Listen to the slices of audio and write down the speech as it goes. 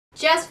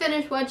just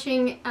finished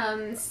watching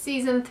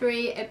season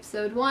 3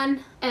 episode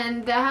 1,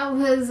 and that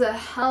was a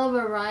hell of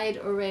a ride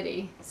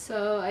already,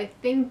 so I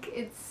think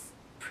it's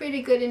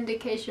pretty good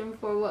indication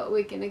for what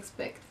we can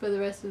expect for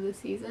the rest of the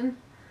season.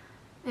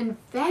 And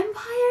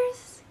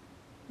vampires?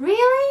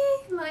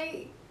 Really?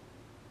 Like,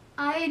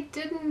 I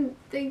didn't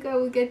think I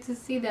would get to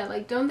see that.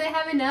 Like, don't they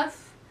have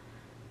enough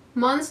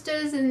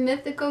monsters and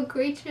mythical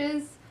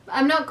creatures?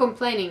 I'm not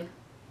complaining.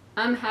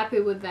 I'm happy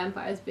with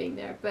vampires being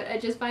there, but I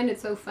just find it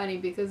so funny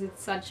because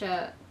it's such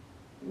a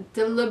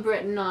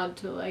deliberate nod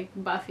to, like,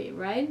 Buffy,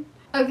 right?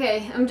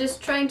 Okay, I'm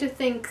just trying to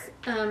think.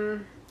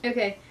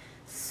 Okay,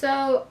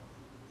 so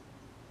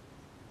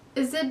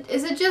is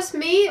it just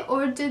me,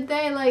 or did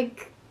they,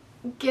 like,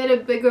 get a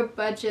bigger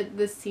budget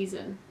this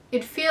season?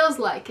 It feels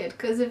like it,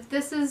 because if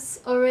this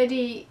is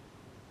already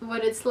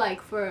what it's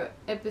like for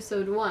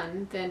episode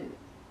 1, then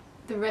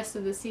the rest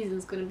of the season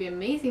is going to be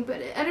amazing.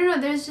 But I don't know,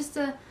 there's just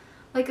a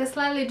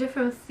slightly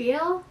different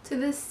feel to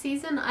this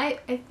season, I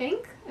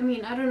think. I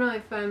mean, I don't know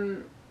if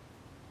I'm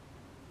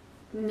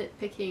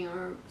nitpicking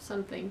or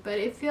something, but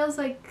it feels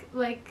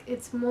like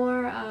it's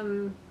more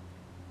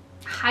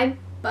high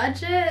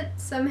budget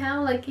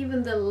somehow. Like,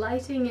 even the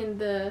lighting and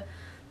the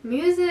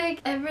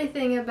music,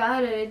 everything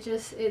about it,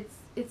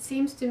 it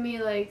seems to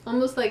me like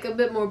almost like a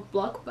bit more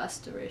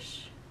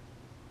blockbuster-ish.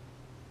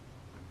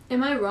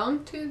 Am I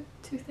wrong to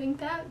think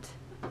that?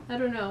 I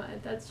don't know,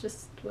 that's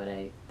just what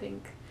I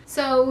think.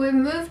 So we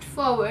moved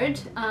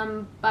forward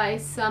by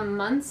some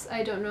months.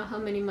 I don't know how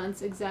many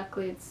months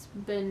exactly it's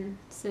been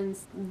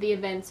since the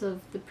events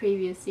of the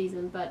previous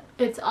season, but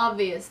it's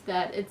obvious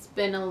that it's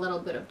been a little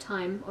bit of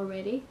time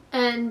already.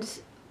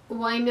 And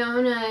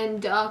Wynonna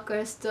and Doc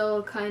are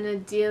still kind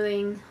of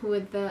dealing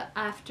with the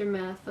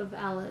aftermath of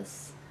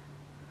Alice.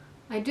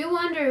 I do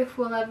wonder if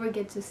we'll ever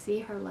get to see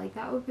her. Like,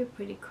 that would be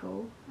pretty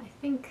cool. I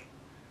think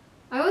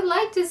I would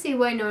like to see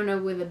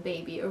Wynonna with a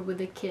baby or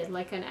with a kid,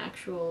 like an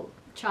actual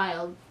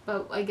child,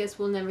 but I guess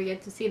we'll never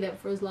get to see that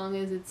for as long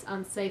as it's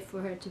unsafe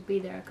for her to be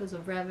there because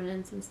of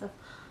revenants and stuff.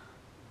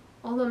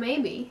 Although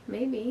maybe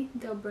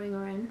they'll bring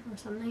her in or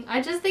something.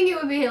 I just think it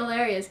would be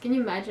hilarious. Can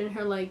you imagine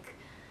her, like,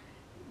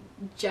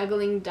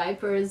 juggling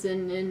diapers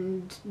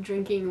and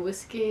drinking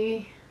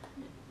whiskey?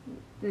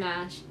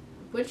 Nah,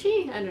 would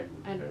she? I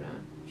don't know.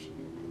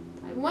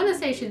 I want to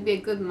say she'd be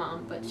a good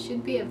mom, but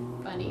she'd be a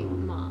funny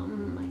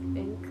mom, I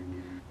think.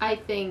 I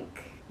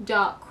think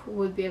Doc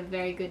would be a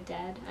very good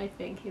dad. I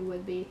think he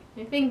would be.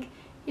 I think,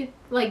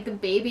 like, the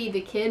baby,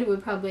 the kid,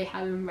 would probably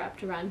have him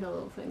wrapped around her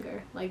little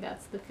finger. Like,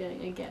 that's the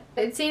feeling I get.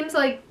 It seems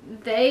like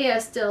they are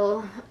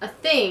still a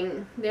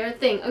thing. They're a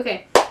thing.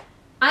 Okay,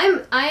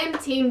 I am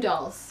Team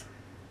Dolls.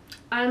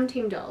 I'm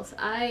Team Dolls.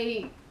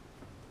 I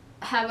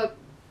have a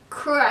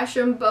crush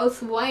on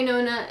both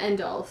Wynonna and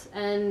Dolls,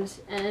 and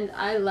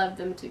I love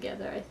them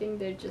together. I think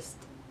they're just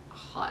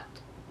hot.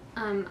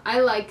 I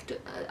liked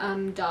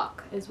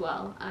Doc as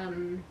well. I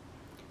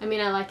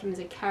mean, I like him as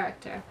a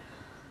character.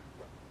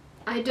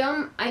 I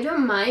don't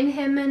mind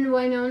him and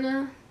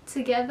Wynonna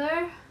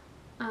together.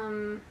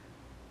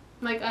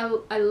 Like,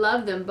 I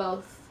love them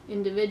both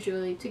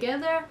individually.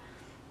 Together,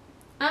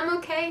 I'm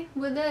okay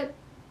with it,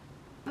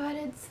 but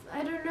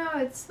I don't know,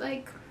 it's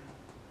like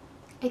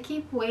I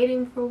keep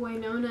waiting for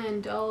Wynonna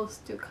and Dolls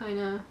to kind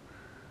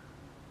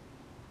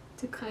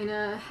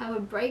of have a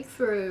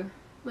breakthrough.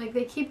 Like,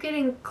 they keep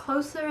getting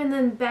closer and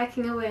then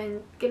backing away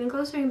and getting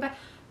closer and back.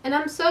 And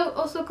I'm so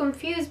also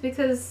confused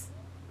because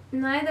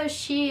neither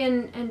she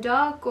and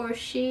Doc or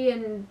she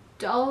and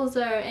Dolls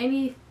are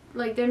any,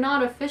 like, they're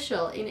not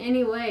official in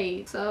any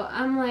way. So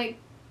I'm, like,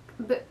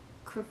 a bit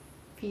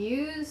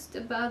confused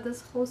about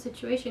this whole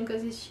situation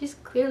because she's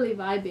clearly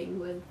vibing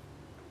with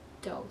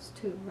Dolls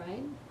too,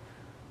 right?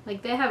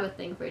 Like, they have a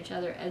thing for each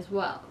other as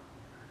well.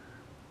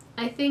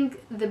 I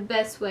think the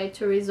best way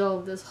to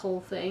resolve this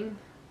whole thing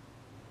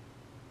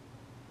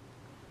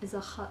is a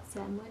hot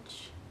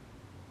sandwich.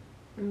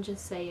 I'm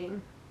just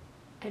saying.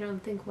 I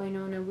don't think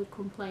Wynonna would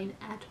complain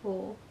at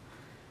all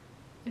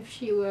if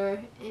she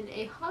were in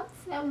a hot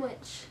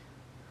sandwich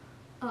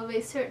of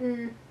a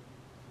certain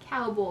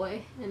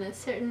cowboy and a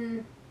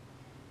certain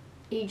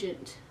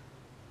agent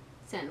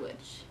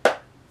sandwich.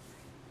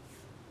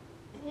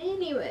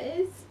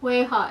 Anyways,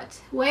 Way Hot.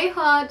 Way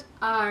Hot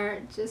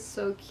are just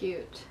so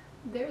cute.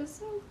 They're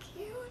so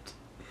cute.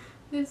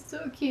 They're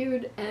so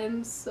cute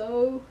and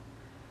so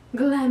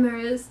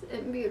glamorous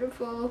and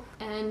beautiful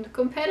and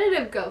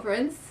competitive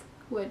girlfriends,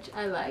 which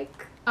I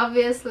like.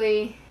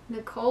 Obviously,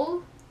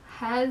 Nicole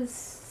has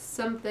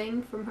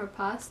something from her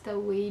past that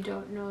we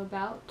don't know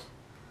about.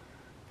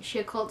 Is she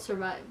a cult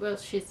survivor? Well,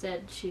 she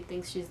said she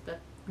thinks she's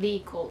the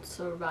cult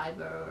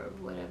survivor or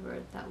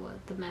whatever that was,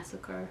 the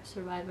massacre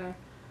survivor.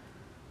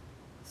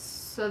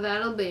 So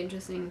that'll be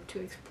interesting to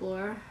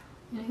explore.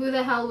 And who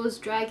the hell was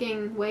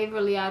dragging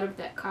Waverly out of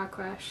that car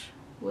crash?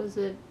 Was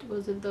it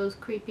those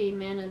creepy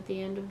men at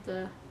the end of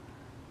the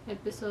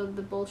episode,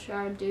 the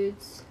Bolshar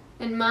dudes?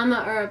 And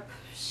Mama Earp,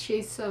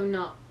 she's so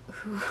not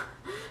who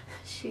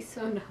she's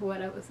so not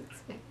what I was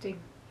expecting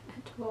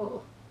at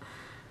all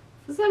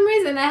For some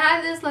reason I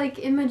had this like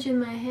image in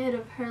my head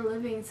of her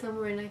living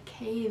somewhere in a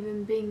cave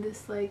and being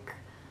this like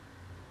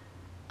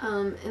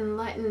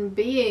enlightened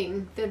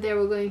being that they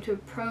were going to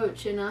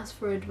approach and ask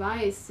for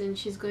advice, and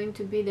she's going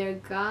to be their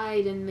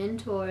guide and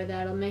mentor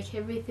that'll make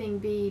everything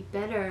be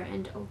better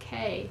and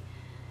okay.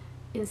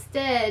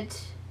 Instead,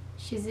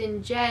 she's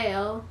in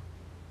jail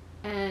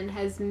and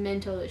has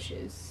mental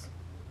issues.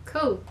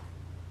 Cool.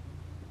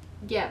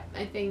 Yeah,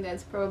 I think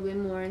that's probably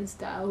more in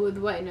style with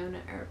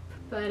Wynonna Earp.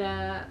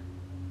 But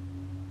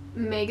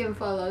Megan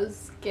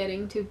Follows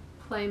getting to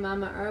play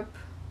Mama Earp,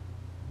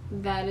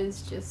 that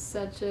is just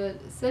such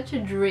a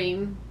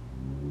dream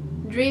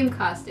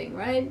casting,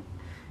 right?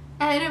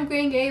 Adam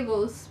Green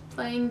Gables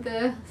playing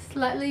the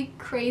slightly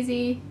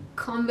crazy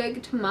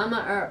convict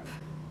Mama Earp.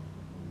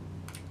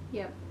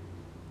 Yep,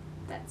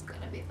 that's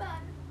gonna be fun.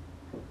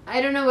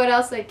 I don't know what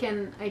else I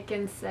can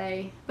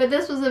say, but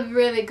this was a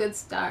really good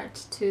start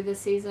to the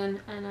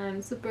season, and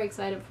I'm super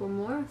excited for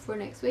more for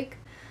next week.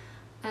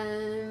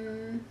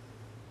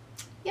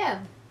 Yeah,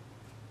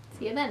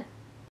 see you then.